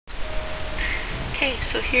Okay,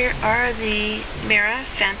 so here are the Panamera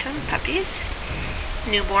Phantom puppies,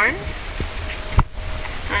 newborn.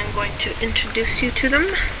 I'm going to introduce you to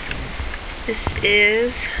them. This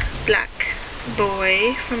is Black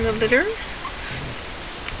Boy from the litter.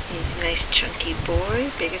 He's a nice chunky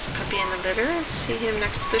boy, biggest puppy in the litter. See him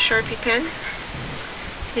next to the Sharpie pen.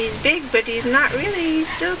 He's big, but he's not really. He's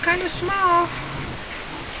still kind of small.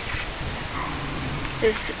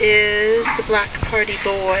 This is the Black Party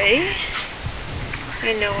Boy.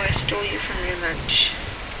 I know I stole you from your lunch.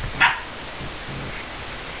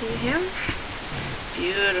 See him?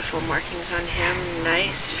 Beautiful markings on him.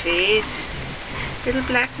 Nice face. Little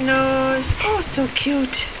black nose. Oh, so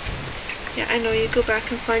cute. Yeah, I know. You go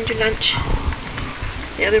back and find your lunch.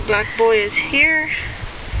 The other black boy is here.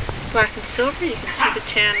 Black and silver. You can see the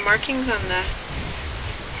tan markings on the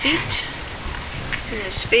feet. And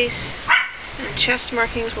his face and chest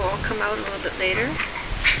markings will all come out a little bit later.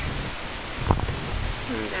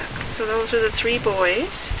 Next. So those are the three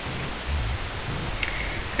boys.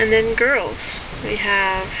 And then girls. We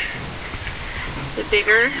have the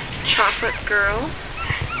bigger chocolate girl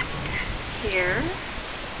here.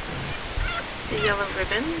 The yellow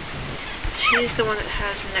ribbon. She's the one that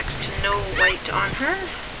has next to no white on her.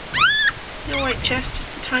 No white chest, just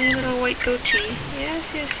a tiny little white goatee. Yes,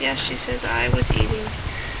 yes, yes, she says, I was eating.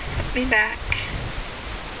 Put me back.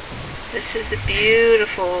 This is the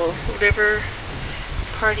beautiful liver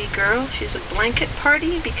party girl. She's a blanket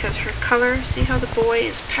party because her color, see how the boy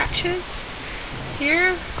is patches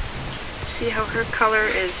here? See how her color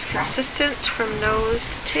is consistent from nose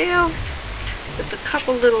to tail with a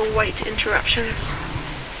couple little white interruptions.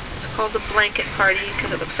 It's called the blanket party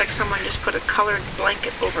because it looks like someone just put a colored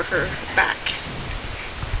blanket over her back.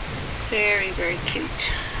 Very, very cute.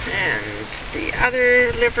 And the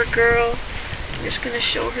other liver girl, I'm just going to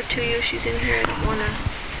show her to you. She's in here. I don't want to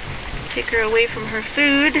take her away from her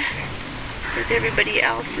food because everybody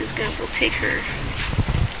else will take her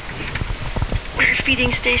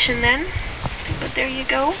feeding station then. But there you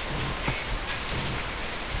go.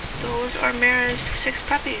 Those are Mara's 6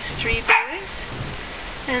 puppies, 3 boys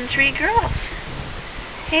and 3 girls.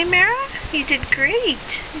 Hey Mara, you did great.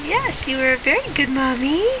 Yes, you were a very good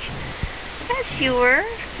mommy. Yes, you were.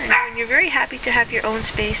 And you're very happy to have your own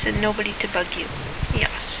space and nobody to bug you.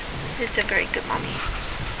 Yes, it's a very good mommy.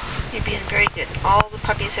 You're being very good. All the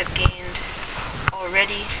puppies have gained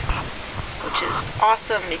already, which is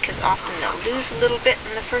awesome because often they'll lose a little bit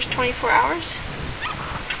in the first 24 hours.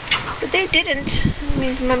 But they didn't. It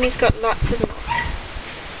means Mummy's got lots of milk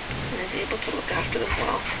and is able to look after them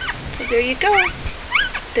well. So there you go.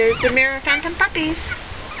 There's the Panamera Phantom puppies.